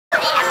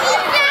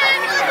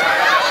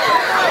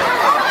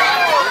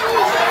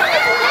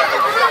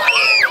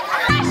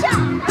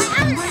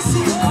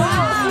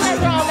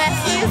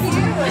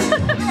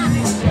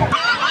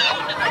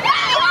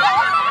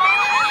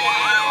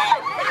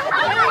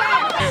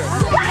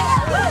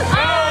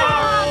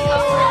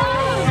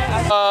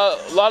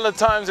lot of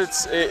the times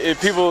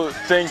people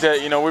think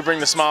that, you know, we bring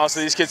the smiles to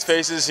these kids'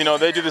 faces. You know,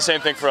 they do the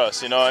same thing for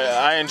us. You know,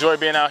 I enjoy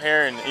being out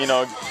here and, you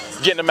know,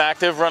 getting them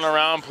active, running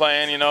around,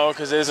 playing, you know,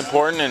 because it is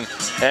important,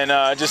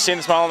 and just seeing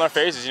the smile on their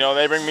faces. You know,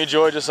 they bring me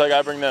joy just like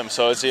I bring them.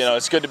 So it's, you know,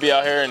 it's good to be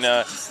out here and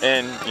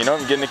you know,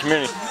 get in the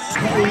community.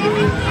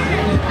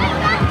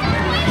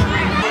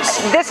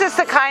 This is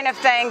the kind of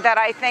thing that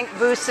I think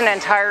boosts an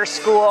entire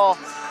school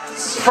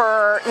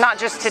for not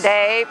just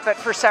today, but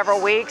for several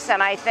weeks,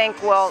 and I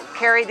think will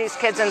carry these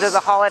kids into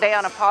the holiday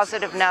on a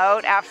positive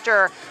note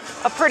after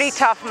a pretty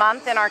tough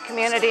month in our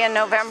community in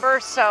November.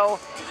 So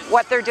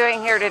what they're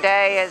doing here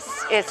today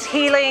is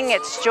healing,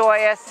 it's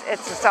joyous,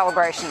 it's a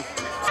celebration.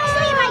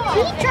 Actually, my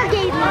teacher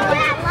gave me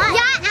that.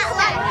 Yeah, at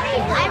lunch.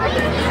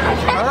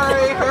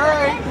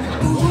 Hurry.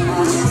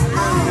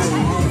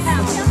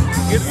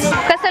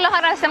 Pues se los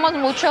agradecemos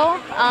mucho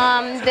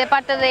de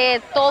parte de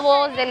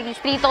todos, del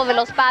distrito, de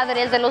los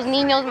padres, de los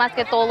niños más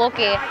que todo,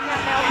 que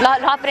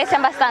lo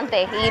aprecian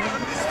bastante y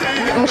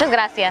muchas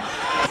gracias.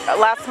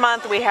 Last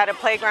month we had a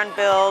playground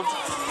build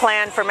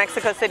planned for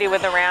Mexico City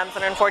with the Rams,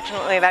 and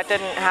unfortunately that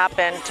didn't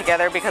happen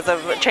together because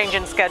of a change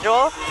in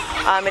schedule.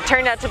 It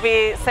turned out to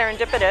be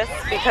serendipitous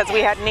because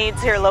we had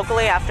needs here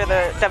locally after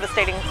the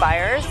devastating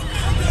fires.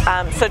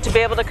 So to be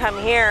able to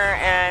come here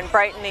and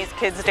brighten these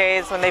kids'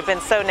 days when they've been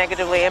so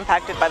negatively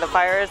impacted by the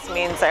fires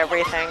means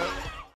everything.